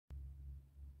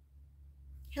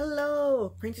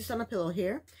Hello, Princess on a Pillow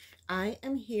here. I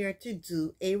am here to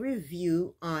do a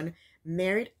review on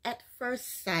Married at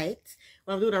First Sight.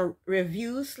 Well, I'm doing a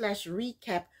review slash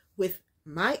recap with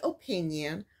my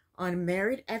opinion on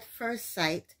Married at First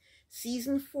Sight,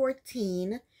 Season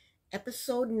 14,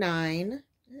 Episode 9.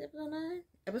 Is it Episode 9?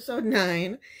 Episode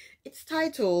 9. It's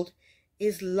titled,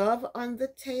 Is Love on the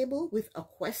Table with a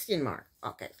question mark?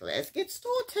 Okay, so let's get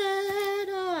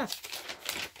started.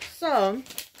 So,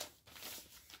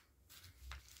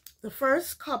 the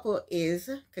first couple is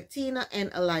Katina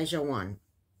and Elijah Wan.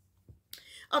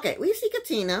 Okay, we see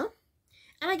Katina,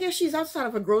 and I guess she's outside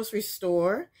of a grocery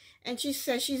store, and she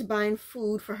says she's buying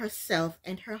food for herself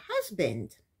and her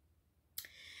husband.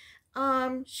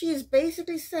 She is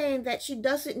basically saying that she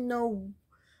doesn't know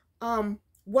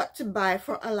what to buy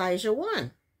for Elijah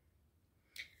Wan.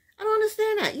 I don't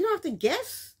understand that. You don't have to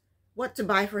guess what to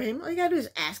buy for him. All you gotta do is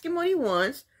ask him what he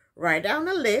wants, write down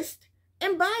a list,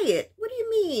 and buy it. What do you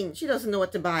mean she doesn't know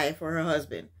what to buy for her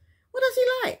husband? What does he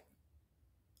like?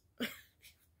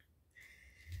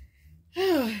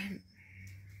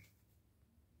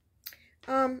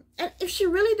 And if she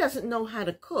really doesn't know how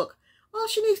to cook, all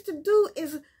she needs to do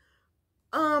is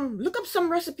look up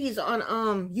some recipes on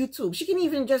YouTube. She can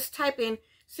even just type in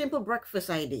simple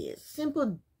breakfast ideas,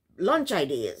 simple lunch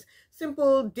ideas,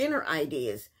 simple dinner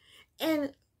ideas,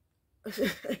 and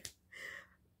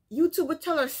YouTube would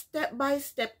tell her step by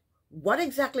step what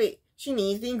exactly she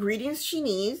needs, the ingredients she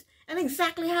needs, and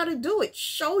exactly how to do it.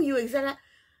 Show you exactly.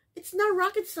 It's not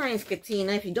rocket science,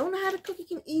 Katina. If you don't know how to cook, you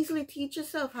can easily teach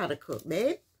yourself how to cook,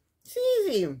 babe. It's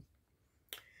easy.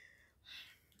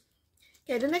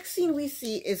 Okay, the next scene we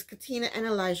see is Katina and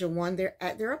Elijah Wan. They're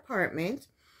at their apartment,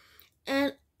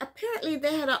 and apparently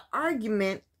they had an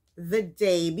argument the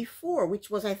day before, which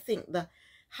was, I think, the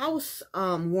house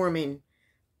warming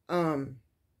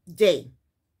day.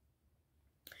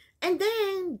 And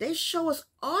then they show us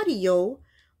audio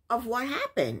of what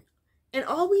happened, and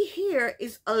all we hear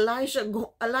is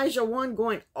Elijah Wan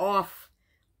going off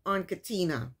on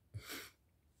Katina.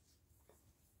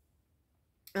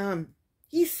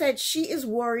 He said she is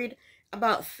worried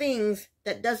about things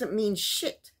that doesn't mean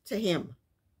shit to him.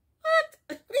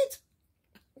 What?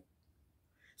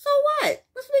 So what?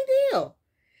 What's the big deal?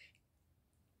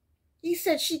 He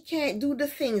said she can't do the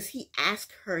things he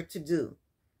asked her to do.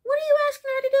 What are you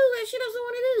asking her to do that she doesn't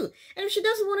want to do? And if she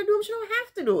doesn't want to do them, she don't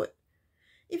have to do it.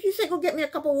 If you say, go get me a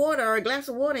cup of water or a glass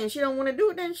of water, and she don't want to do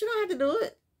it, then she don't have to do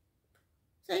it.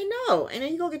 Say no, and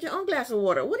then you go get your own glass of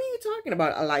water. What are you talking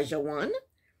about, Elijah Wan?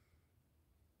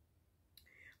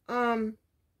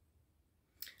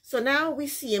 So now we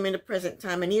see him in the present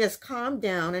time, and he has calmed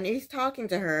down, and he's talking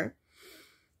to her.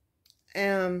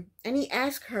 And he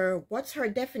asked her, what's her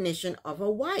definition of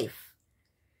a wife?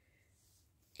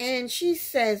 And she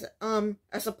says, a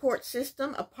support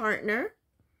system, a partner.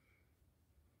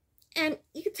 And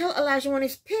you can tell Elijah Wan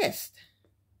is pissed.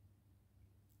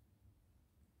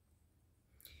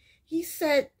 He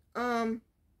said, I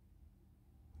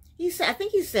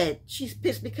think he said she's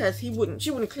pissed because she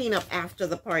wouldn't clean up after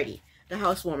the party, the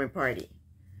housewarming party.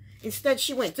 Instead,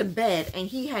 she went to bed and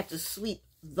he had to sweep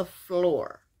the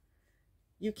floor.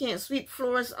 You can't sweep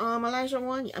floors, Elijah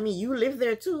Wan. I mean, you live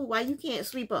there too. Why you can't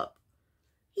sweep up?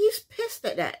 He's pissed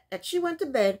at that she went to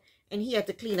bed and he had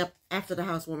to clean up after the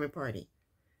housewarming party.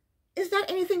 Is that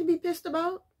anything to be pissed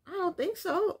about? I don't think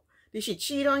so. Did she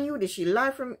cheat on you? Did she lie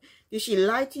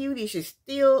to you? Did she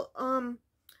steal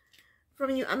from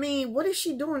you? I mean, what is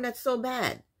she doing that's so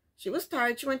bad? She was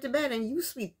tired, she went to bed, and you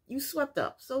swept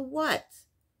up. So what?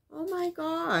 Oh my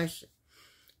gosh.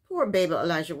 Poor baby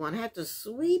Elijah Wan had to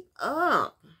sweep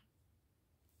up.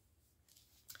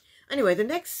 Anyway, the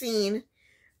next scene,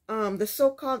 the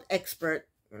so-called expert,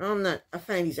 I'm not a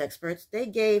fan of these experts, they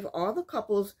gave all the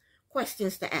couples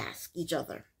questions to ask each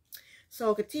other.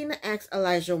 So Katina asks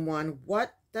Elijah Wan,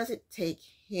 what does it take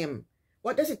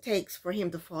for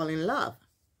him to fall in love?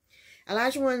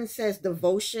 Elijah Wan says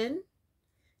devotion,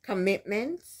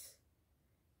 commitment,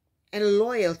 and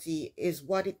loyalty is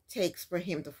what it takes for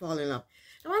him to fall in love.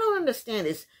 Now, I don't understand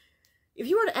this. If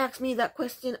you were to ask me that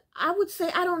question, I would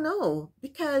say I don't know,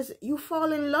 because you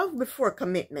fall in love before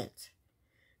commitment.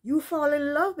 You fall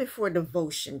in love before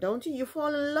devotion, don't you? You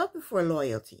fall in love before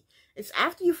loyalty. It's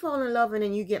after you fall in love and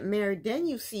then you get married, then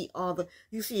you see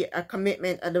a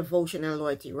commitment, a devotion, and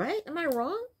loyalty, right? Am I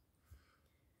wrong?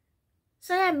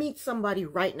 Say I meet somebody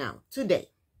right now, today,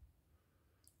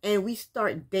 and we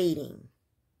start dating.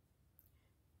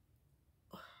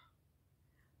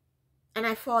 And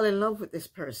I fall in love with this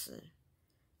person.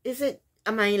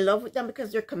 Am I in love with them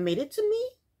because they're committed to me?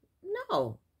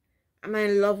 No. Am I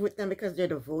in love with them because they're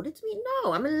devoted to me?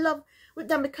 No, I'm in love with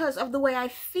them because of the way I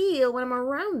feel when I'm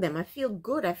around them. I feel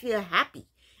good. I feel happy.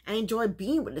 I enjoy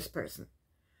being with this person.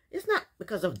 It's not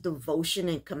because of devotion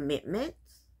and commitment.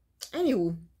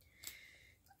 Anyway,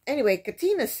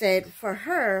 Katina said for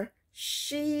her,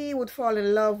 she would fall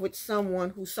in love with someone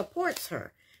who supports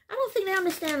her. I don't think they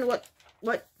understand what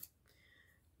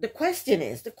the question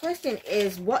is. The question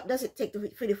is, what does it take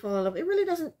for you to fall in love? It really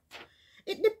doesn't.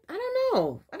 I don't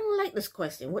know. I don't like this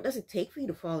question. What does it take for you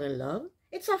to fall in love?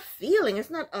 It's a feeling. It's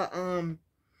not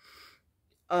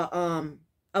a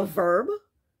verb.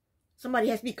 Somebody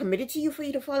has to be committed to you for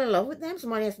you to fall in love with them.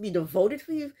 Somebody has to be devoted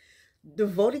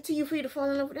to you for you to fall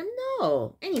in love with them.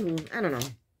 No. Anywho, I don't know.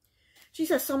 She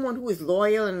says someone who is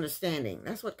loyal and understanding.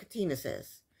 That's what Katina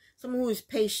says. Someone who is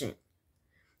patient.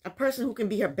 A person who can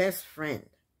be her best friend.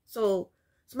 So,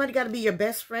 somebody got to be your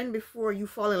best friend before you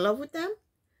fall in love with them?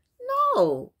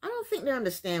 No. I don't think they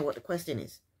understand what the question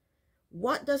is.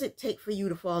 What does it take for you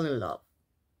to fall in love?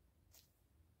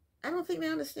 I don't think they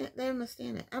understand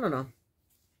it. I don't know.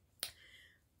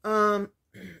 And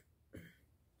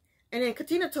then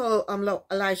Katina told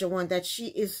Elijah one that she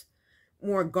is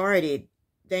more guarded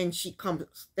than she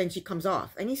comes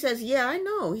off. And he says, yeah, I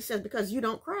know. He says, because you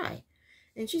don't cry.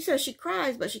 And she says she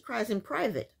cries, but she cries in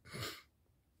private.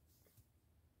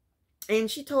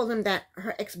 And she told him that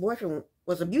her ex-boyfriend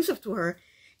was abusive to her.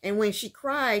 And when she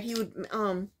cried, he would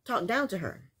talk down to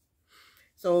her.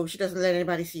 So she doesn't let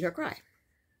anybody see her cry.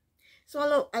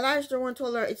 So Elijah one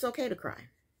told her it's okay to cry.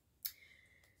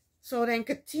 So then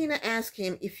Katina asked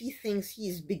him if he thinks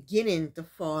he's beginning to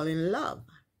fall in love.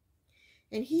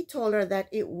 And he told her that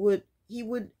he would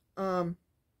let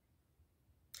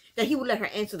her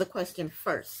answer the question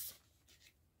first.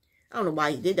 I don't know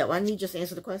why he did that. Why didn't he just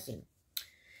answer the question?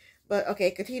 But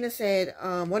okay, Katina said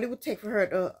what it would take for her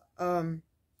to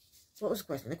what was the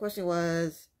question? The question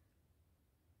was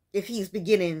if he's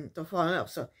beginning to fall in love.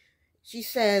 So she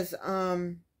says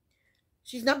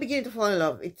she's not beginning to fall in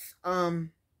love. It's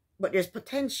but there's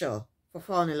potential for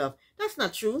falling in love. That's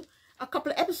not true. A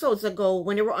couple of episodes ago,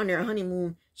 when they were on their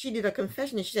honeymoon, she did a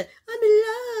confession and she said, I'm in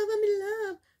love, I'm in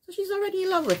love. So she's already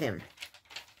in love with him.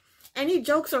 And he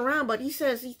jokes around, but he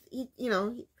says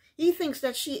he thinks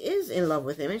that she is in love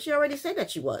with him. And she already said that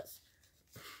she was.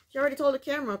 She already told the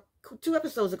camera 2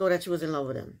 episodes ago that she was in love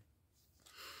with him.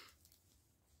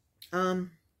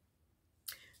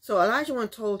 So Elijah one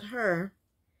told her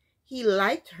he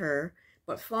liked her,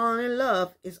 but falling in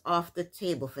love is off the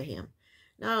table for him.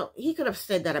 Now, he could have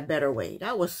said that a better way.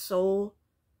 That was so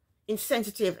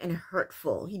insensitive and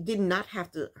hurtful. He did not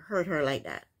have to hurt her like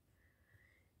that.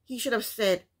 He should have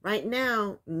said, right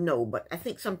now, no, but I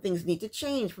think some things need to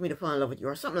change for me to fall in love with you,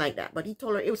 or something like that. But he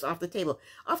told her it was off the table.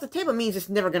 Off the table means it's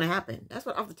never going to happen. That's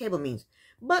what off the table means.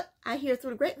 But I hear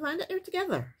through the grapevine that they're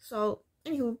together. So,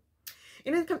 anywho,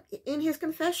 in his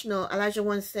confessional, Elijah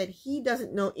one said he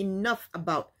doesn't know enough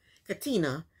about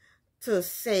Katina to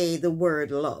say the word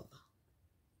love.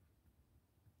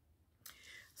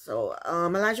 So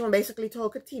Elijah one basically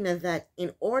told Katina that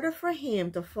in order for him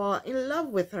to fall in love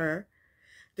with her,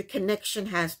 the connection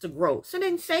has to grow. So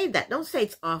then say that. Don't say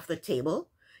it's off the table.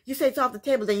 You say it's off the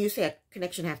table, then you say a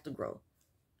connection has to grow.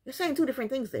 You're saying 2 different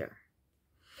things there.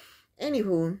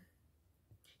 Anywho,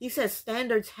 he says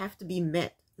standards have to be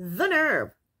met. The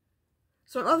nerve.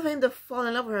 So in order for him to fall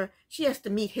in love with her, she has to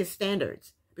meet his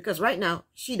standards. Because right now,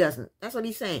 she doesn't. That's what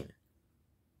he's saying.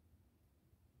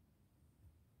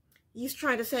 He's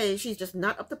trying to say she's just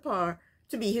not up to par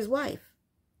to be his wife.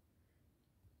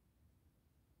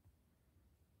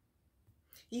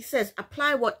 He says,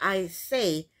 apply what I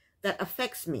say that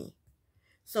affects me.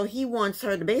 So he wants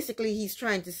her to, basically, he's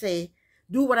trying to say,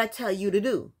 do what I tell you to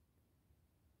do.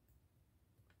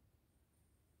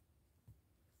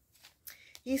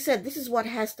 He said, this is what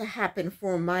has to happen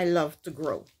for my love to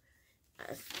grow.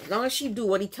 As long as she do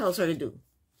what he tells her to do.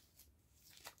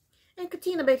 And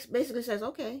Katina basically says,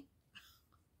 okay.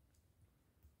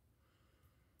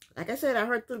 Like I said, I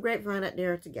heard through the grapevine that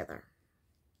they're together.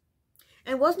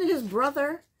 And wasn't it his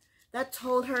brother that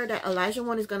told her that Elijah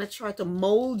one is going to try to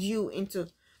mold you into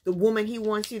the woman he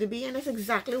wants you to be? And that's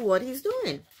exactly what he's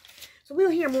doing. So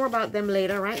we'll hear more about them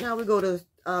later. Right now we go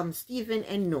to Stephen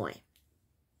and Noi.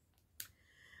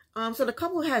 So the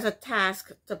couple has a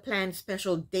task to plan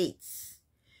special dates.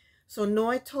 So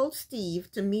Noi told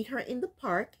Steve to meet her in the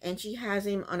park, and she has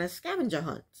him on a scavenger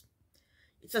hunt.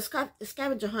 It's a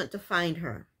scavenger hunt to find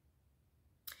her.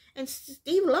 And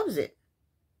Steve loves it.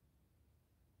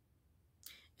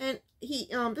 And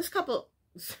this couple,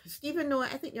 Steve and Noi,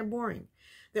 I think they're boring.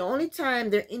 The only time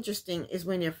they're interesting is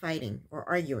when they're fighting or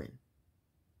arguing.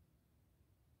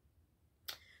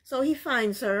 So he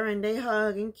finds her, and they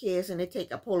hug and kiss, and they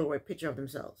take a Polaroid picture of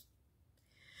themselves.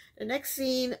 The next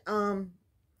scene, the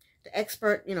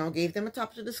expert, gave them a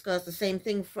topic to discuss. The same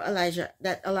thing for Elijah,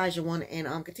 that Elijah one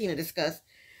and Katina discussed.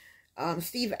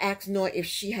 Steve asked Noi if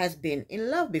she has been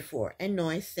in love before, and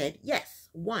Noi said yes,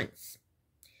 once.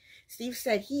 Steve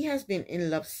said he has been in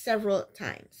love several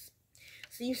times.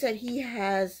 Steve said he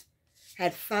has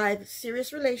had 5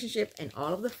 serious relationships, and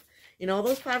in all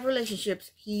those 5 relationships,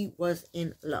 he was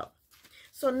in love.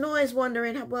 So Noi is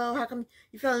wondering, well, how come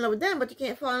you fell in love with them, but you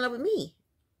can't fall in love with me?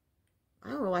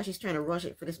 I don't know why she's trying to rush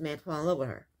it for this man to fall in love with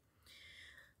her.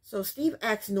 So Steve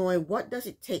asks Noi, what does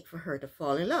it take for her to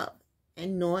fall in love?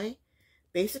 And Noi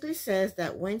basically says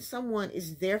that when someone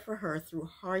is there for her through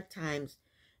hard times,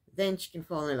 then she can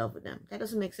fall in love with them. That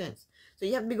doesn't make sense. So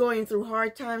you have to be going through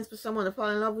hard times for someone to fall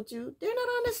in love with you? They're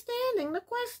not understanding the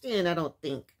question, I don't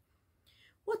think.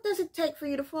 What does it take for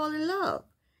you to fall in love?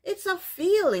 It's a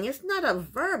feeling. It's not a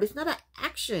verb. It's not an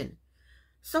action.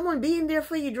 Someone being there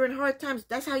for you during hard times,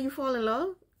 that's how you fall in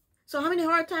love? So how many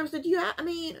hard times did you have? I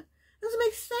mean, it doesn't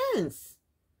make sense.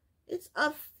 It's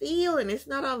a feeling. It's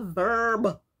not a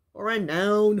verb or a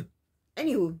noun.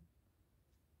 Anywho,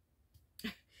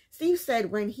 Steve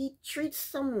said when he trusts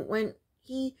someone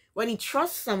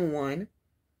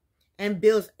and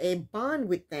builds a bond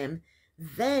with them,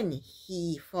 then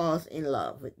he falls in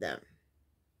love with them.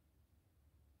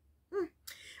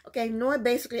 Okay, Noi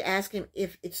basically asked him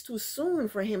if it's too soon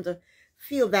for him to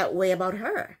feel that way about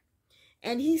her.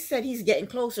 And he said he's getting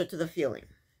closer to the feeling.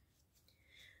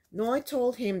 Noi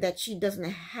told him that she doesn't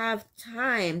have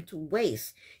time to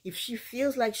waste. If she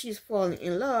feels like she's falling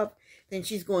in love, then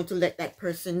she's going to let that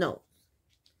person know.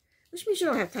 Which means she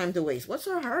don't have time to waste. What's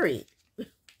her hurry?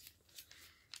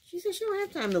 She said she don't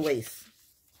have time to waste.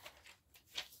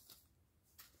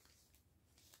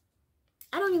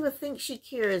 I don't even think she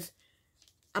cares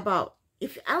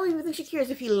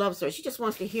if he loves her. She just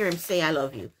wants to hear him say, I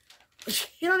love you. She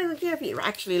don't even care if he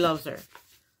actually loves her.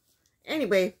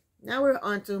 Anyway, now we're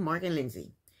on to Mark and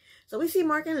Lindsay. So we see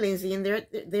Mark and Lindsay, and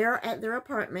they're at their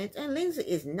apartment, and Lindsay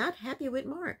is not happy with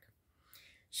Mark.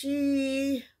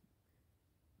 She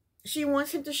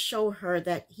wants him to show her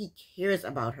that he cares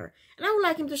about her. And I would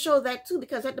like him to show that too,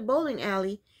 because at the bowling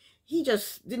alley, he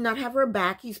just did not have her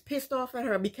back. He's pissed off at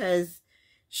her because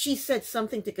she said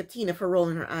something to Katina for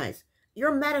rolling her eyes.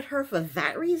 You're mad at her for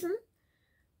that reason?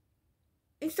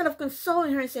 Instead of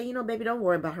consoling her and saying, baby, don't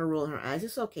worry about her rolling her eyes.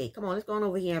 It's okay. Come on, let's go on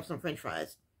over here and have some French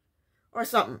fries. Or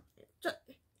something.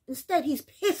 Instead, he's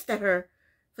pissed at her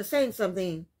for saying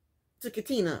something to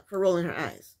Katina for rolling her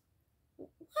eyes.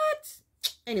 What?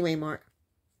 Anyway, Mark.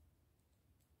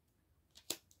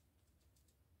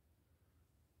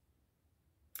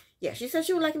 Yeah, she said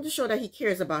she would like him to show that he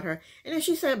cares about her. And then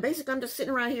she said, basically, I'm just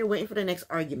sitting around here waiting for the next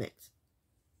argument.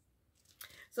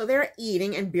 So they're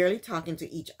eating and barely talking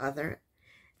to each other.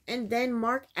 And then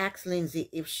Mark asked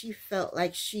Lindsay if she felt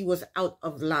like she was out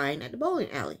of line at the bowling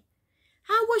alley.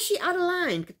 How was she out of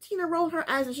line? Katina rolled her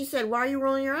eyes and she said, why are you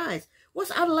rolling your eyes?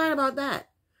 What's out of line about that?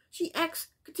 She asked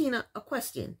Katina a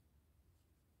question.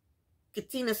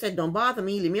 Katina said, don't bother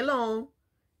me, leave me alone.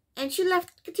 And she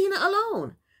left Katina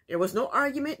alone. There was no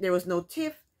argument. There was no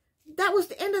tiff. That was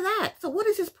the end of that. So what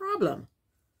is his problem?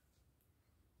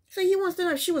 So he wants to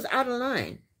know if she was out of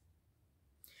line.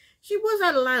 She was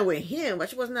out of line with him, but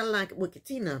she wasn't out of line with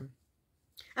Katina.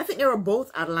 I think they were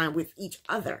both out of line with each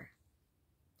other.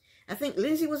 I think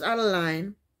Lindsay was out of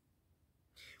line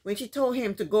when she told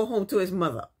him to go home to his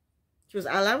mother. She was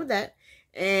out of line with that.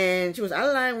 And she was out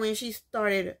of line when she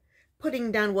started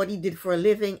putting down what he did for a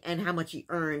living and how much he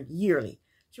earned yearly.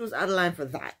 She was out of line for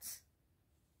that.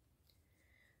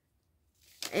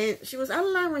 And she was out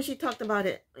of line when she talked about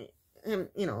him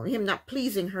not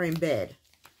pleasing her in bed.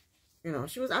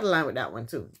 She was out of line with that one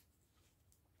too.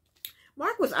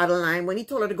 Mark was out of line when he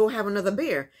told her to go have another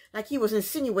beer. Like he was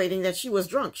insinuating that she was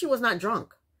drunk. She was not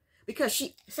drunk. Because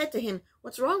she said to him,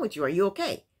 what's wrong with you? Are you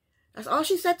okay? That's all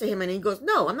she said to him. And he goes,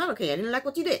 no, I'm not okay. I didn't like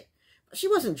what you did. But she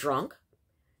wasn't drunk.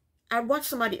 I watched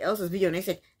somebody else's video and they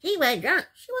said, he was drunk.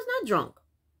 She was not drunk.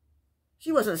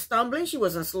 She wasn't stumbling. She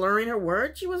wasn't slurring her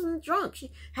words. She wasn't drunk.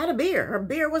 She had a beer. Her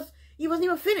beer he wasn't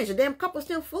even finished. The damn cup was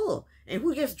still full. And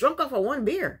who gets drunk off of one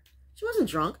beer? She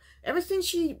wasn't drunk. Ever since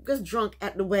she was drunk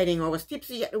at the wedding or was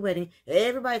tipsy at the wedding,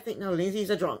 everybody think now Lindsay's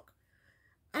a drunk.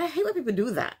 I hate when people do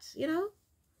that,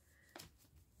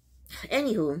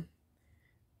 Anywho,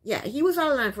 yeah, he was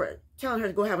out of line for telling her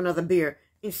to go have another beer,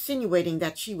 insinuating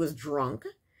that she was drunk.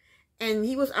 And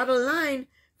he was out of line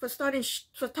for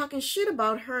talking shit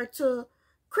about her to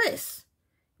Chris.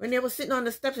 When they were sitting on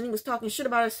the steps and he was talking shit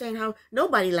about her, saying how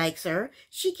nobody likes her.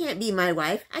 She can't be my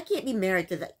wife. I can't be married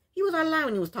to that. He was out of line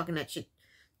when he was talking that shit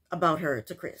about her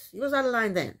to Chris. He was out of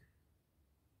line then.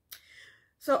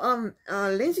 So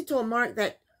Lindsay told Mark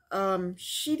that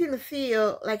she didn't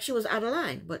feel like she was out of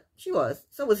line, but she was.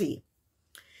 So was he.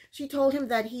 She told him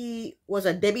that he was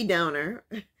a Debbie Downer.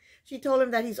 She told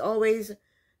him that he's always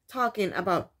talking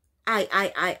about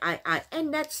I.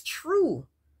 And that's true.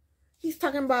 He's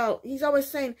talking about, he's always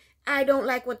saying, I don't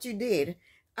like what you did.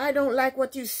 I don't like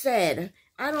what you said.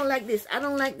 I don't like this. I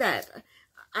don't like that.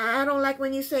 I don't like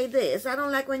when you say this. I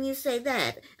don't like when you say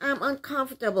that. I'm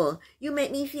uncomfortable. You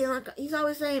make me feel uncomfortable. He's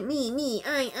always saying me,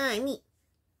 I, me.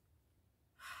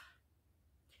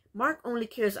 Mark only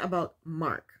cares about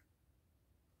Mark.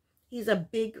 He's a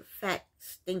big, fat,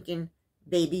 stinking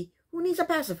baby who needs a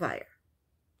pacifier.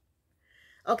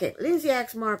 Okay, Lindsay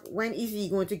asks Mark, when is he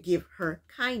going to give her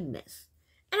kindness?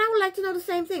 And I would like to know the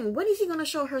same thing. When is he going to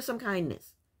show her some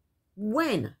kindness?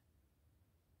 When?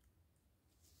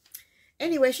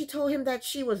 Anyway, she told him that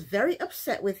she was very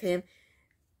upset with him.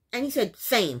 And he said,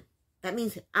 same. That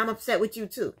means I'm upset with you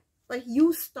too. But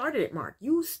you started it, Mark.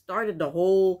 You started the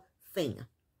whole thing.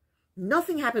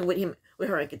 Nothing happened with him, with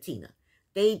her and Katina.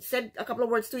 They said a couple of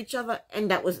words to each other,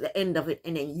 and that was the end of it.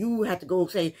 And then you had to go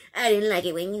say, I didn't like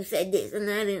it when you said this, and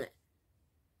I didn't.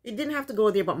 It didn't have to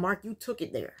go there, but Mark, you took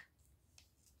it there.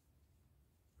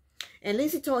 And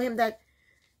Lindsay told him that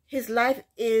his life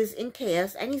is in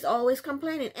chaos, and he's always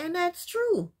complaining. And that's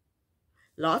true.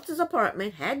 Lost his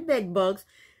apartment, had bed bugs,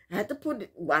 had to put,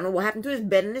 I don't know what happened to his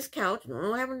bed and his couch. I don't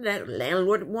know what happened to that.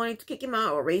 Landlord wanted to kick him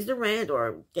out, or raise the rent,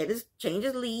 or change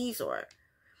his lease, or...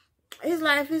 His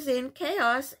life is in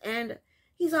chaos, and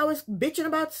he's always bitching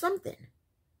about something.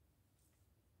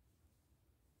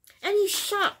 And he's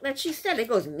shocked that she said it. He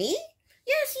goes, me?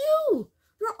 Yes, you.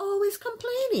 You're always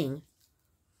complaining.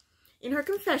 In her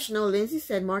confessional, Lindsay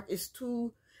said Mark is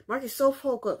so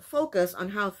focused on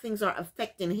how things are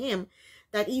affecting him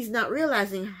that he's not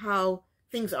realizing how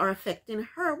things are affecting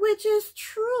her, which is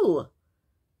true.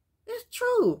 It's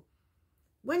true.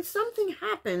 When something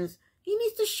happens, he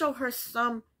needs to show her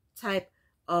some type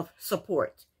of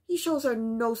support. He shows her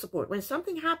no support. When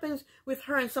something happens with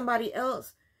her and somebody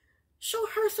else, show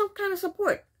her some kind of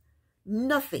support.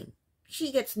 Nothing.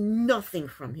 She gets nothing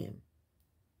from him.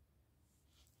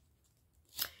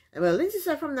 Well, Lindsay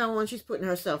said from now on, she's putting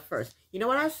herself first. You know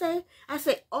what I say? I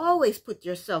say, always put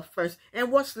yourself first.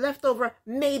 And what's left over,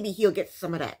 maybe he'll get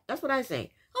some of that. That's what I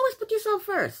say. Always put yourself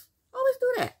first. Always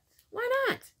do that. Why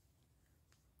not?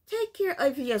 Take care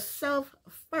of yourself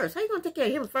first. How you going to take care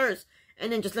of him first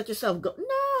and then just let yourself go?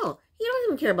 No, he don't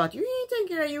even care about you. He ain't taking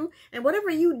care of you. And whatever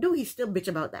you do, he still bitch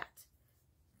about that.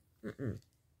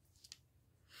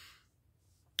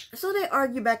 So they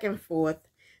argue back and forth.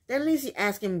 Then Lindsay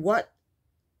asked him what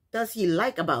does he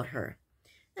like about her.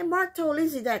 And Mark told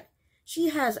Lindsay that she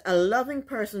has a loving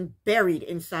person buried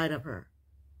inside of her.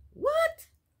 What?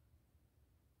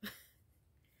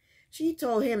 She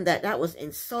told him that that was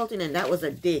insulting and that was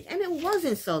a dig. And it was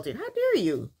insulting. How dare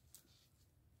you?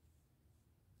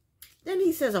 Then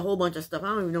he says a whole bunch of stuff. I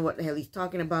don't even know what the hell he's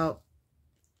talking about.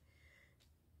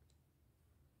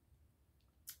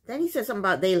 Then he says something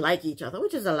about they like each other,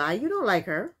 which is a lie. You don't like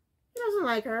her. He doesn't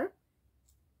like her.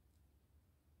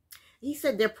 He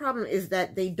said their problem is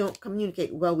that they don't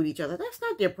communicate well with each other. That's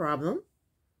not their problem.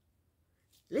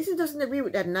 Lindsay doesn't agree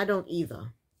with that, and I don't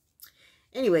either.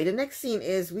 Anyway, the next scene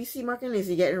is we see Mark and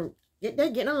Lindsay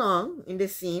getting along in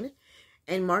this scene.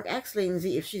 And Mark asks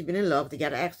Lindsay if she's been in love. They got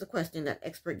to ask the question that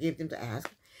expert gave them to ask.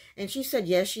 And she said,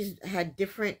 yes, she's had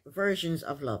different versions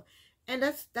of love. And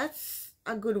that's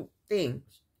a good thing.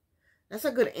 That's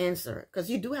a good answer. Because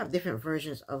you do have different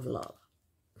versions of love.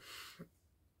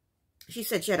 She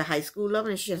said she had a high school love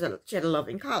and she had a love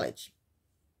in college.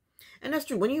 And that's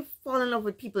true. When you fall in love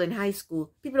with people in high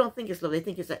school, people don't think it's love. They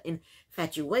think it's an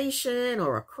infatuation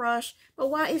or a crush. But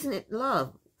why isn't it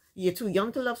love? You're too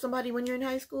young to love somebody when you're in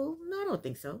high school? No, I don't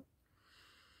think so.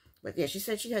 But yeah, she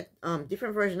said she had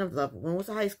different versions of love. One was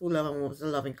a high school love and one was a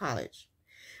love in college.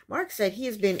 Mark said he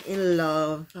has been in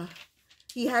love.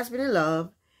 He has been in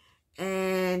love.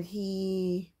 And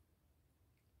he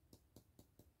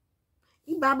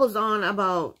babbles on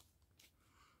about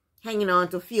hanging on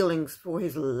to feelings for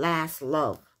his last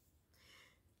love.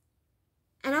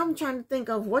 And I'm trying to think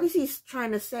of, what is he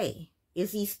trying to say?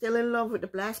 Is he still in love with the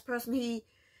last person he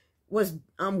was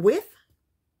with?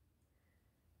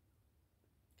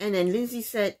 And then Lindsay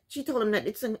said, she told him that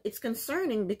it's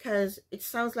concerning because it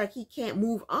sounds like he can't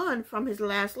move on from his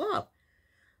last love.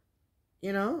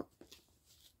 You know?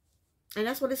 And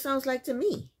that's what it sounds like to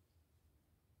me.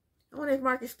 I wonder if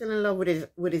Mark is still in love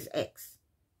with his ex.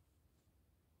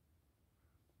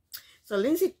 So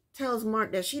Lindsay tells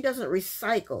Mark that she doesn't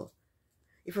recycle.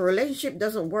 If a relationship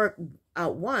doesn't work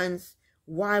out once,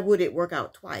 why would it work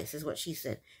out twice, is what she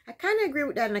said. I kind of agree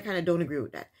with that, and I kind of don't agree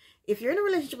with that. If you're in a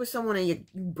relationship with someone and you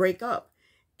break up,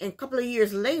 and a couple of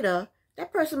years later,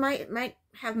 that person might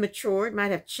have matured,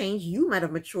 might have changed, you might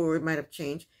have matured, might have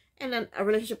changed, and then a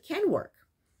relationship can work.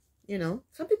 You know,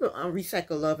 some people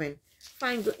recycle love and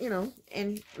find, you know,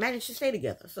 and manage to stay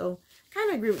together. So kind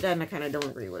of agree with that, and I kind of don't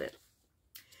agree with it.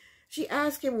 She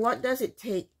asked him, what does it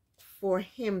take for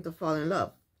him to fall in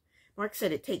love? Mark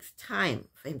said it takes time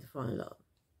for him to fall in love.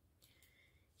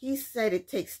 He said it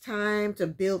takes time to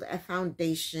build a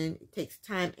foundation. It takes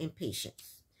time and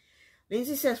patience.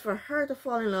 Lindsay says for her to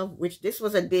fall in love, which this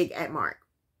was a dig at Mark.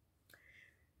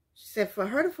 She said for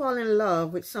her to fall in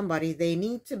love with somebody, they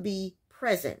need to be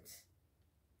present,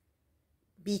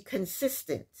 be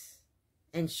consistent,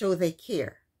 and show they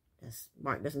care.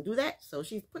 Mark doesn't do that, so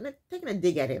she's taking a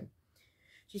dig at him.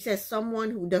 She says someone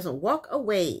who doesn't walk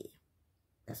away.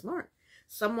 That's Mark.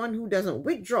 Someone who doesn't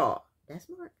withdraw. That's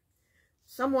Mark.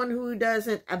 Someone who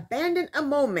doesn't abandon a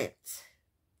moment.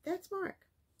 That's Mark.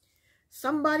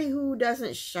 Somebody who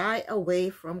doesn't shy away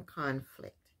from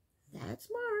conflict. That's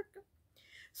Mark.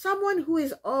 Someone who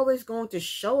is always going to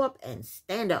show up and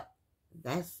stand up.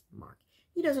 That's Mark.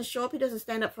 He doesn't show up. He doesn't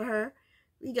stand up for her.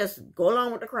 He just go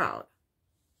along with the crowd.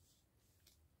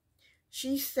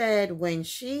 She said when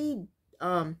she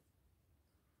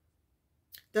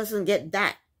doesn't get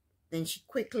that, then she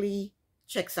quickly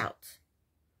checks out.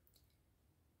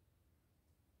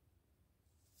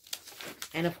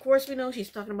 And of course we know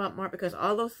she's talking about Mark because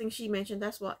all those things she mentioned,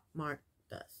 that's what Mark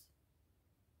does.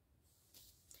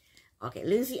 Okay,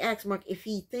 Lindsay asked Mark if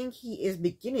he think he is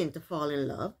beginning to fall in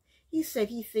love. He said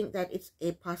he think that it's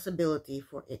a possibility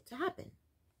for it to happen.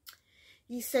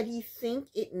 He said he think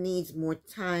it needs more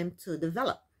time to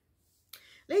develop.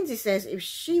 Lindsay says if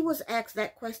she was asked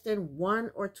that question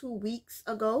 1 or 2 weeks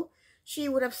ago, she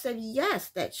would have said yes,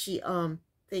 that she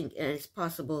think it's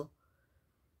possible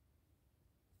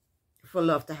for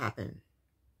love to happen.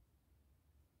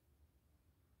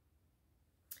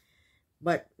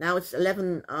 But now it's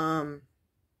 11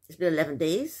 it's been 11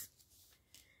 days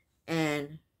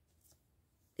and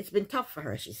it's been tough for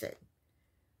her, she said.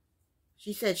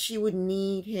 She said she would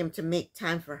need him to make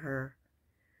time for her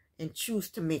and choose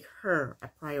to make her a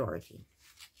priority.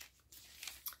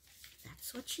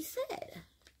 That's what she said.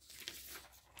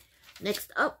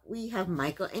 Next up, we have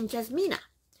Michael and Jasmina.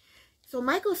 So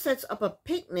Michael sets up a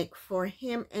picnic for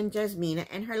him and Jasmina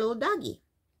and her little doggy.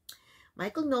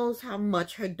 Michael knows how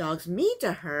much her dogs mean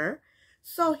to her,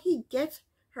 so he gets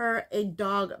her a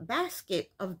dog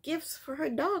basket of gifts for her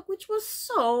dog, which was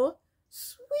so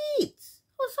sweet.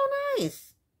 It was so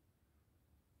nice.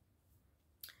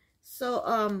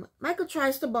 So Michael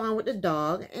tries to bond with the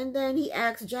dog, and then he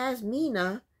asks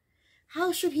Jasmina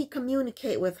how should he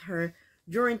communicate with her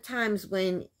during times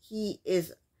when he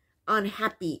is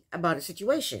unhappy about a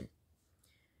situation.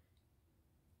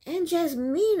 And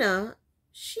Jasmina,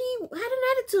 she had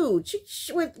an attitude.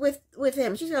 She with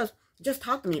him. She says, "Just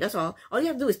talk to me. That's all. All you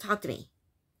have to do is talk to me."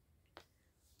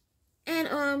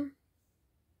 And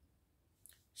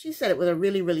she said it with a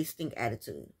really, really stink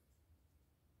attitude.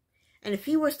 And if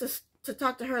he was to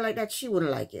talk to her like that, she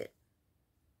wouldn't like it.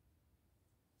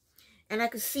 And I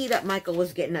could see that Michael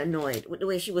was getting annoyed with the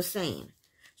way she was saying.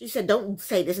 She said, "Don't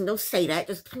say this and don't say that.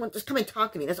 Just come and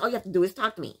talk to me. That's all you have to do is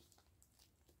talk to me."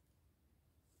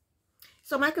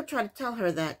 So Michael tried to tell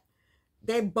her that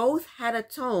they both had a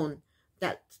tone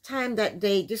that time that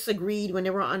they disagreed when they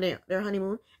were on their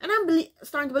honeymoon. And I'm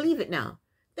starting to believe it now.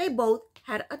 They both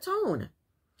had a tone.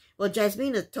 Well,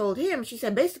 Jasmina told him, she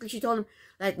said, basically she told him,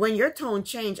 like, when your tone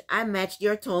changed, I matched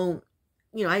your tone.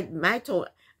 You know,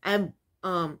 I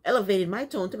elevated my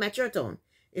tone to match your tone,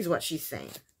 is what she's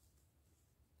saying.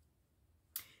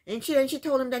 And she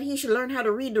told him that he should learn how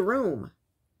to read the room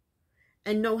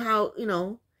and know how, you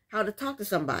know, how to talk to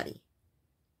somebody.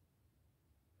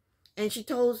 And she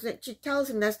tells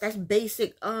him that's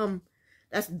basic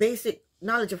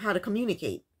knowledge of how to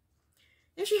communicate.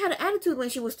 And she had an attitude when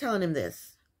she was telling him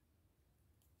this.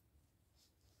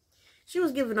 She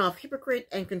was giving off hypocrite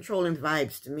and controlling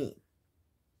vibes to me.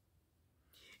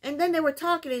 And then they were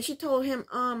talking, and she told him,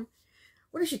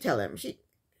 what did she tell him? She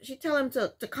told him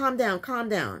to calm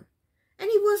down. And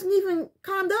he wasn't even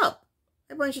calmed up.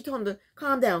 When she told him to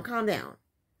calm down.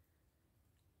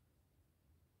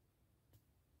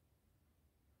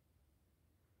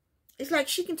 It's like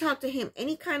she can talk to him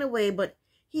any kind of way, but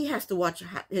he has to watch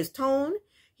his tone.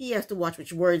 He has to watch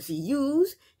which words he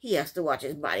uses. He has to watch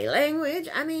his body language.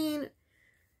 I mean,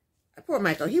 poor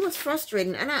Michael. He was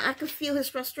frustrated, and I could feel his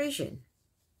frustration.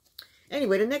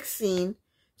 Anyway, the next scene,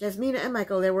 Jasmina and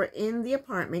Michael, they were in the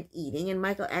apartment eating, and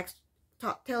Michael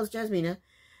tells Jasmina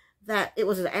that it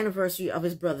was the anniversary of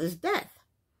his brother's death.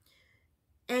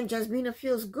 And Jasmina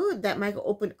feels good that Michael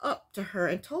opened up to her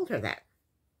and told her that.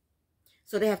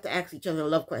 So they have to ask each other a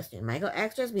love question. Michael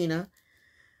asks Jasmina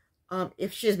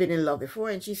if she's been in love before,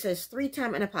 and she says 3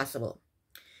 times and impossible.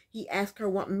 He asked her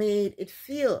what made it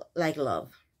feel like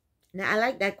love. Now, I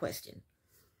like that question.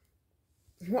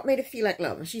 What made it feel like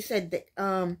love? And she said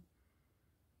that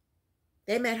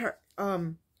they met her.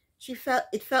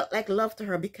 It felt like love to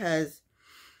her because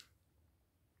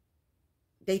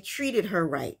they treated her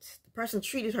right. The person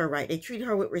treated her right. They treated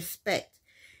her with respect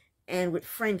and with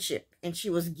friendship, and she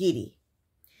was giddy.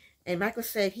 And Michael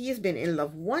said he has been in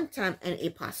love 1 time and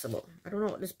impossible. I don't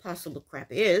know what this possible crap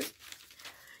is.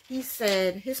 He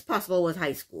said his possible was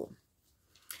high school.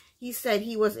 He said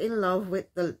he was in love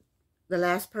with the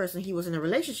last person he was in a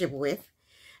relationship with.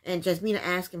 And Jasmina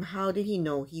asked him, how did he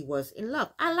know he was in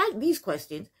love? I like these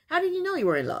questions. How did you know you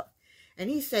were in love? And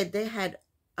he said they had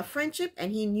a friendship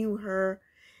and he knew her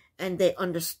and they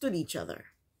understood each other.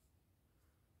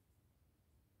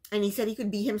 And he said he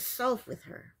could be himself with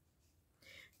her.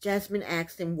 Jasmine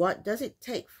asked him, what does it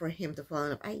take for him to fall in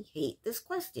love? I hate this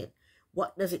question.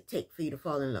 What does it take for you to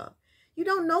fall in love? You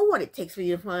don't know what it takes for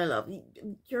you to fall in love.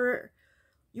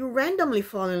 You randomly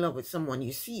fall in love with someone.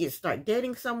 You see, you start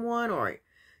dating someone, or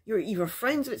you're either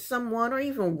friends with someone or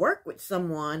even work with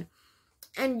someone,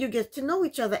 and you get to know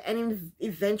each other, and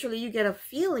eventually you get a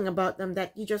feeling about them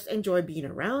that you just enjoy being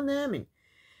around them, and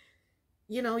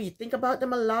you know, you think about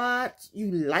them a lot,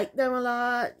 you like them a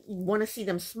lot, you want to see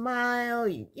them smile,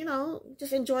 you know,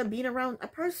 just enjoy being around a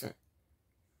person.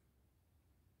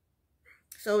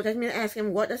 So that means ask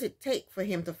him, what does it take for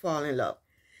him to fall in love?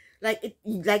 Like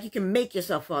you can make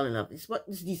yourself fall in love. It's what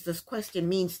this question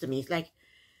means to me. It's like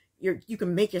you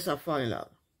can make yourself fall in love.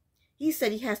 He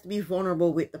said he has to be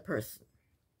vulnerable with the person.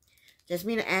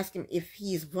 Jasmina asked him if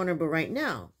he's vulnerable right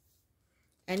now.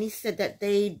 And he said that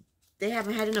they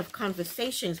haven't had enough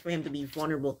conversations for him to be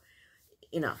vulnerable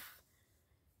enough.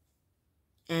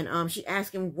 And she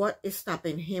asked him what is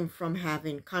stopping him from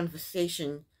having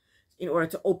conversation in order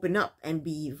to open up and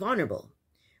be vulnerable.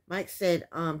 Mike said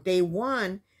day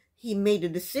 1, he made a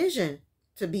decision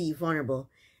to be vulnerable.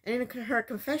 And in her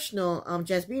confessional,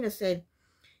 Jasmina said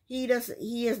he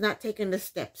has not taken the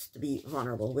steps to be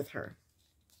vulnerable with her.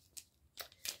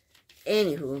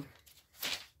 Anywho,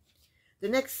 the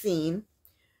next scene,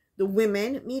 the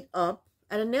women meet up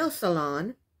at a nail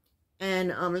salon, and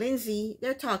Lindsay,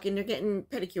 they're talking, they're getting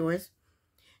pedicures,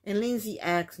 and Lindsay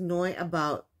asks Noi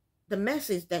about the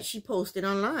message that she posted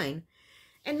online,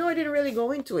 and Noi didn't really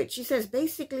go into it. She says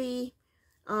basically,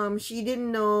 she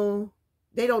didn't know,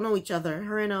 they don't know each other.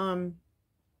 Her and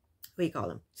what do you call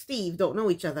him? Steve don't know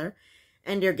each other,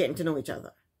 and they're getting to know each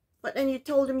other. But then you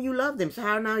told him you loved him, so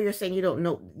how now you're saying y'all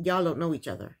don't know each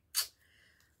other?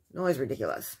 No, it's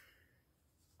ridiculous.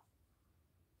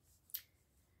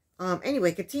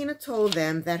 Anyway, Katina told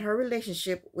them that her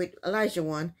relationship with Elijah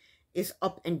One is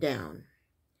up and down.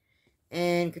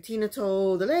 And Katina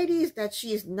told the ladies that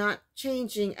she is not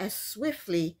changing as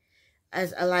swiftly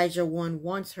as Elijah One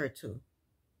wants her to.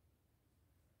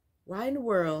 Why in the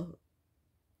world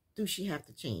do she have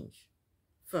to change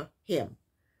for him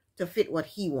to fit what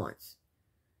he wants?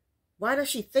 Why does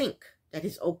she think that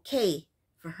it's okay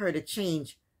for her to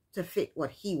change to fit what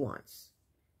he wants?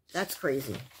 That's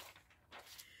crazy.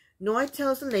 Noi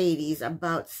tells the ladies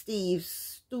about Steve's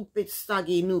stupid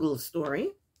soggy noodle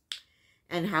story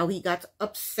and how he got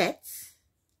upset,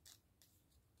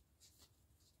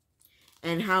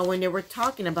 and how when they were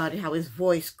talking about it, how his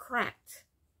voice cracked.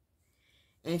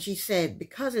 And she said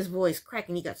because his voice cracked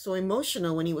and he got so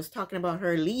emotional when he was talking about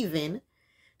her leaving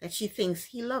that she thinks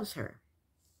he loves her.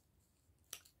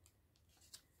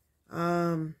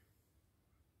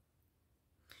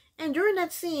 And during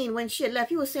that scene, when she had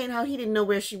left, he was saying how he didn't know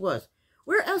where she was.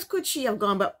 Where else could she have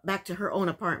gone but back to her own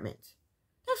apartment?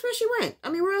 That's where she went.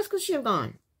 I mean, where else could she have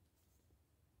gone?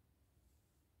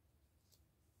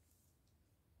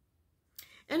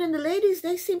 And then the ladies,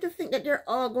 they seem to think that they're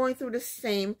all going through the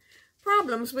same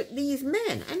problems with these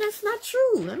men. And that's not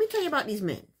true. Let me tell you about these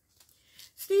men.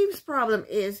 Steve's problem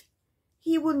is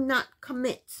he will not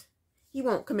commit. He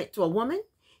won't commit to a woman.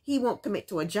 He won't commit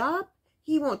to a job.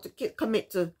 He won't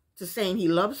commit to saying he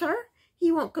loves her.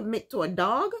 He won't commit to a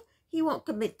dog. He won't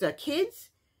commit to kids.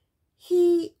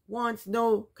 He wants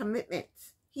no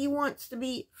commitments. He wants to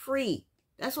be free.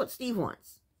 That's what Steve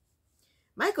wants.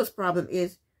 Michael's problem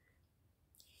is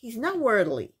he's not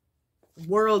worldly.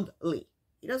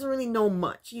 He doesn't really know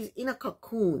much. He's in a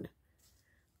cocoon.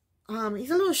 He's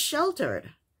a little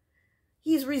sheltered.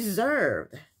 He's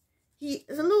reserved. He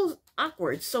is a little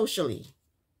awkward socially.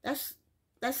 That's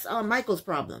Michael's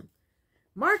problem.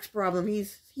 Mark's problem,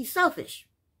 he's selfish.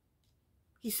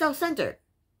 He's self-centered.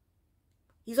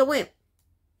 He's a wimp.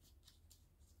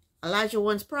 Elijah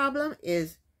One's problem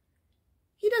is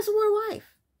he doesn't want a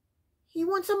wife. He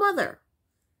wants a mother.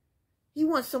 He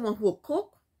wants someone who will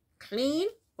cook, clean,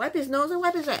 wipe his nose, and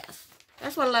wipe his ass.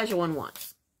 That's what Elijah One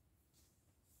wants.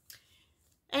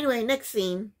 Anyway, next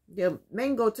scene, the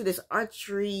men go to this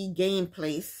archery game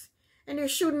place, and they're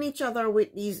shooting each other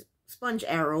with these sponge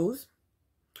arrows.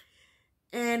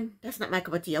 And that's not my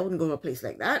cup of tea. I wouldn't go to a place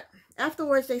like that.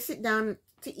 Afterwards, they sit down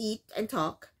to eat and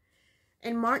talk.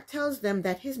 And Mark tells them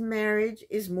that his marriage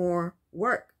is more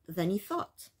work than he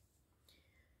thought.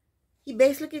 He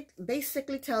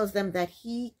basically tells them that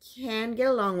he can get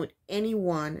along with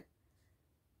anyone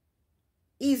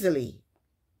easily.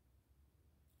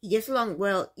 He gets along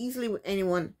well easily with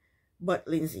anyone but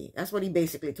Lindsay. That's what he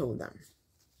basically told them.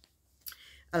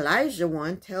 Elijah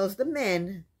One tells the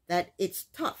men that it's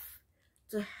tough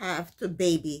to have to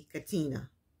baby Katina.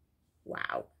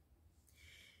 Wow.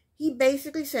 He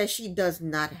basically says she does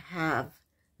not have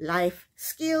life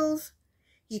skills.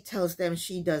 He tells them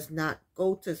she does not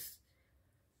go to...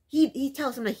 He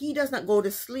tells them that he does not go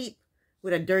to sleep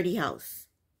with a dirty house.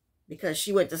 Because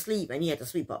she went to sleep and he had to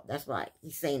sweep up. That's why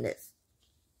he's saying this.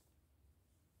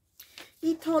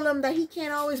 He told them that he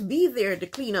can't always be there to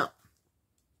clean up.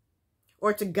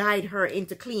 Or to guide her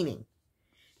into cleaning.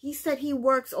 He said he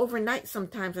works overnight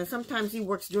sometimes. And sometimes he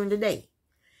works during the day.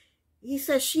 He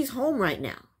says she's home right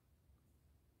now.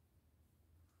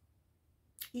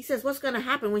 He says, what's going to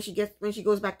happen when she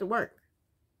goes back to work?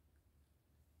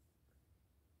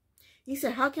 He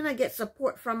said, how can I get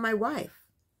support from my wife?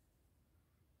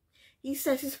 He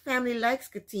says his family likes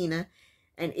Katina,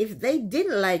 and if they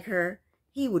didn't like her,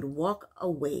 he would walk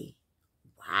away.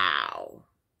 Wow.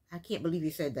 I can't believe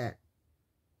he said that.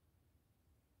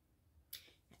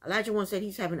 Elijah One said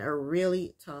he's having a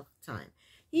really tough time.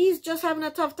 He's just having a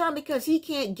tough time because he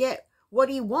can't get what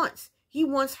he wants. He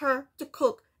wants her to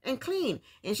cook and clean,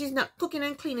 and she's not cooking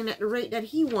and cleaning at the rate that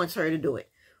he wants her to do it,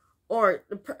 or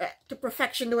to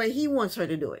perfection the way he wants her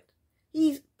to do it.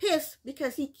 He's pissed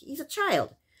because he's a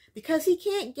child. Because he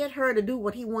can't get her to do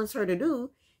what he wants her to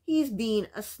do, he's being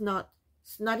a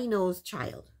snotty-nosed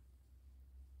child.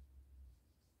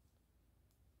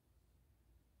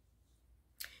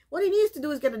 What he needs to do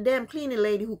is get a damn cleaning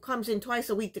lady who comes in twice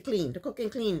a week to clean, to cook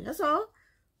and clean. That's all.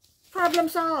 Problem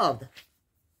solved.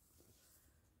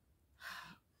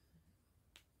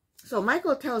 So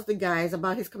Michael tells the guys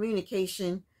about his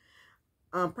communication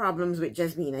problems with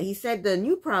Jasmina. He said the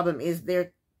new problem is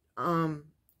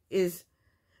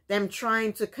them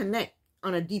trying to connect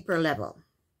on a deeper level.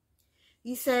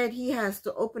 He said he has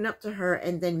to open up to her,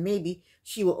 and then maybe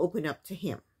she will open up to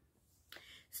him.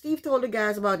 Steve told the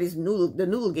guys about the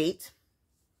noodle gate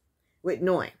with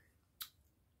Noi.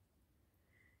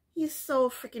 He's so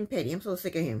freaking petty. I'm so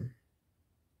sick of him.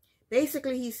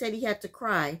 Basically, he said he had to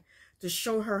cry to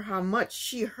show her how much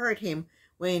she hurt him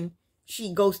when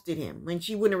she ghosted him, when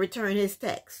she wouldn't return his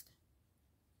text.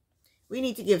 We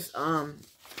need to give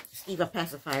Steve a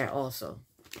pacifier also.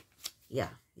 Yeah,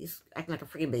 he's acting like a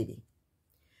freaking baby.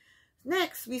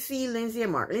 Next, we see Lindsay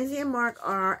and Mark. Lindsay and Mark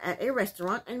are at a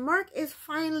restaurant, and Mark is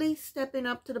finally stepping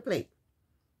up to the plate.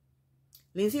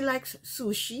 Lindsay likes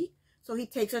sushi, so he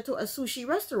takes her to a sushi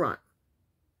restaurant.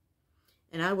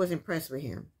 And I was impressed with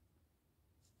him.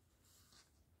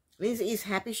 Lindsay is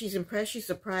happy, she's impressed, she's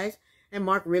surprised, and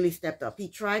Mark really stepped up. He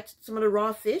tried some of the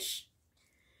raw fish.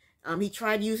 He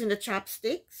tried using the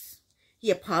chopsticks.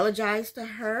 He apologized to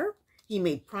her. He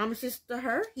made promises to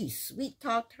her. He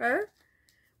sweet-talked her.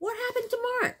 What happened to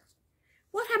Mark?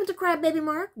 What happened to Crybaby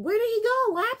Mark? Where did he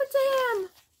go? What happened to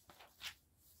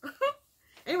him?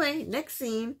 Anyway, next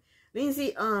scene,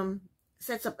 Lindsay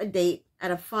sets up a date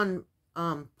at a fun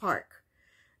park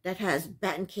that has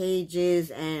batting cages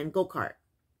and go-kart.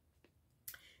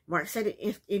 Mark said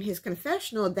in his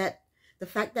confessional that the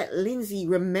fact that Lindsay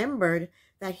remembered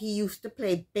that he used to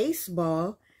play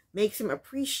baseball makes him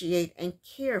appreciate and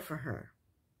care for her.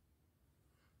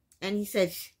 And he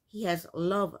said he has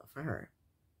love for her.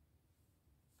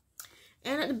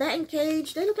 And at the batting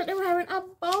cage, they look like they were having a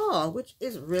ball, which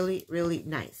is really, really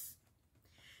nice.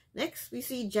 Next, we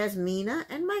see Jasmina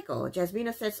and Michael.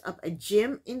 Jasmina sets up a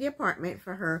gym in the apartment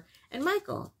for her and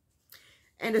Michael.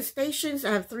 And the stations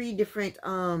have 3 different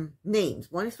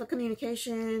names. One is for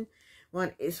communication,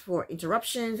 one is for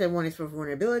interruptions, and one is for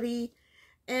vulnerability.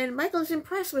 And Michael is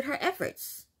impressed with her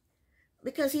efforts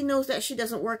because he knows that she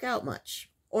doesn't work out much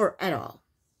or at all.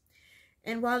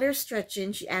 And while they're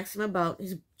stretching, she asks him about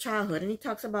his childhood, and he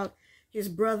talks about his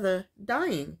brother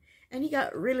dying. And he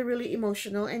got really, really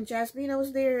emotional, and Jasmina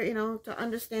was there, you know, to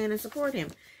understand and support him.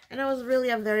 And that was really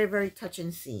a very, very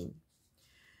touching scene.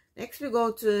 Next, we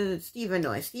go to Steve and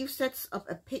Noi. Steve sets up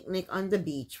a picnic on the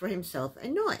beach for himself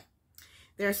and Noi.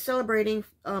 They're celebrating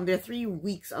their 3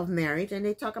 weeks of marriage, and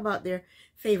they talk about their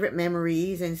favorite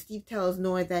memories. And Steve tells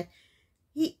Noi that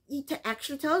he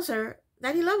actually tells her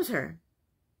that he loves her.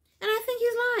 And I think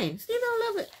he's lying. Steve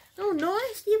don't love it. No, Noi,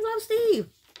 Steve loves Steve.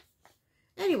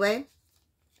 Anyway,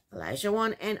 Elijah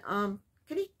Wan and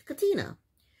Katina.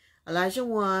 Elijah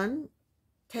Wan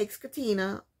takes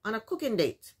Katina on a cooking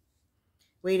date,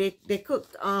 where they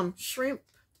cooked shrimp,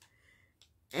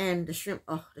 and the shrimp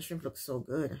looks so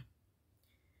good.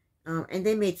 And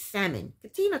they made salmon.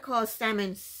 Katina calls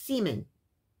salmon semen.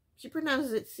 She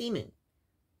pronounces it semen.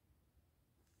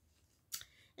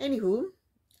 Anywho,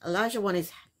 Elijah Wan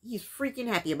he's freaking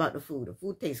happy about the food. The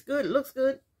food tastes good, looks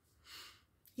good.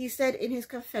 He said in his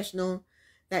confessional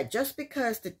that just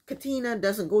because Katina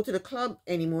doesn't go to the club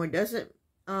anymore doesn't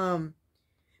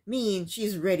mean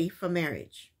she's ready for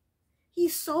marriage.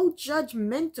 He's so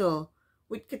judgmental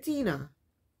with Katina.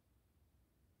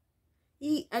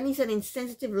 He's an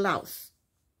insensitive louse.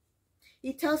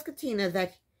 He tells Katina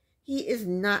that he is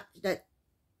not, that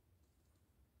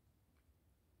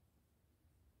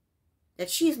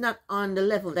she's not on the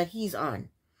level that he's on.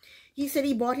 He said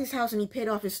he bought his house and he paid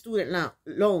off his student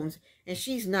loans, and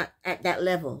she's not at that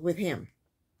level with him.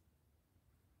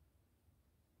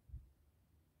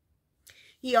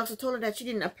 He also told her that she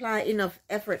didn't apply enough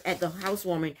effort at the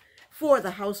housewarming, for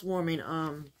the housewarming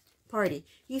party.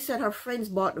 He said her friends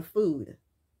bought the food.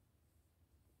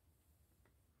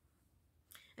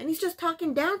 And he's just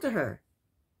talking down to her.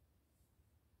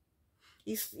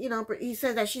 He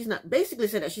said that she's not, basically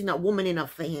said that she's not woman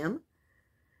enough for him.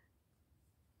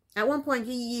 At one point,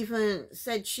 he even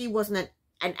said she wasn't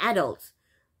an adult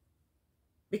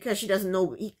because she doesn't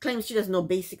know, he claims she doesn't know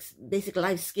basic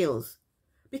life skills.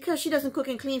 Because she doesn't cook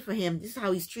and clean for him, this is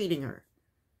how he's treating her.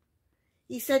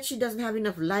 He said she doesn't have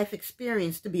enough life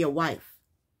experience to be a wife.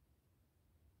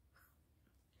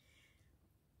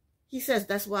 He says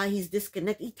that's why he's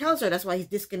disconnected. He tells her that's why he's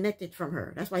disconnected from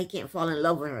her. That's why he can't fall in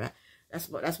love with her. That's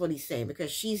what he's saying,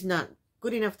 because she's not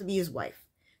good enough to be his wife.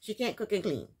 She can't cook and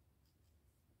clean.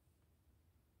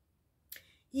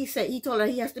 He told her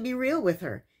he has to be real with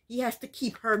her. He has to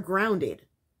keep her grounded.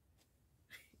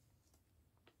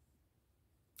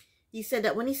 He said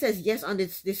that when he says yes on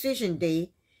this decision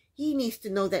day, he needs to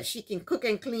know that she can cook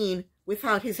and clean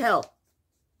without his help.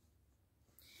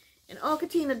 And all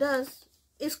Katina does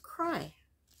is cry.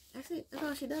 That's it. That's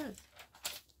all she does.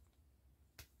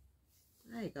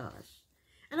 My gosh.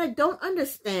 And I don't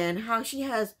understand how she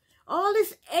has all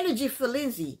this energy for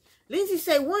Lindsay. Lindsay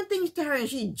say one thing to her and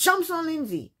she jumps on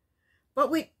Lindsay. But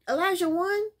with Elijah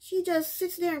Wan, she just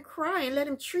sits there and cry and let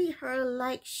him treat her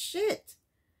like shit.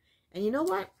 And you know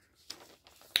what?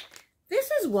 This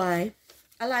is why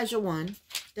Elijah Wan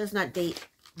does not date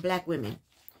black women.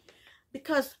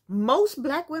 Because most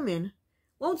black women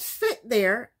won't sit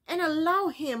there and allow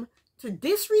him to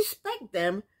disrespect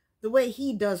them the way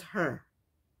he does her.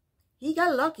 He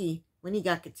got lucky when he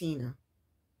got Katina.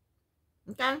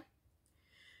 Okay?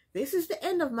 This is the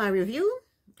end of my review.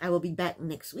 I will be back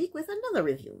next week with another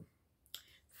review.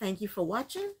 Thank you for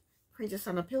watching. Princess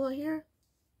on a Pillow here.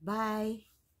 Bye.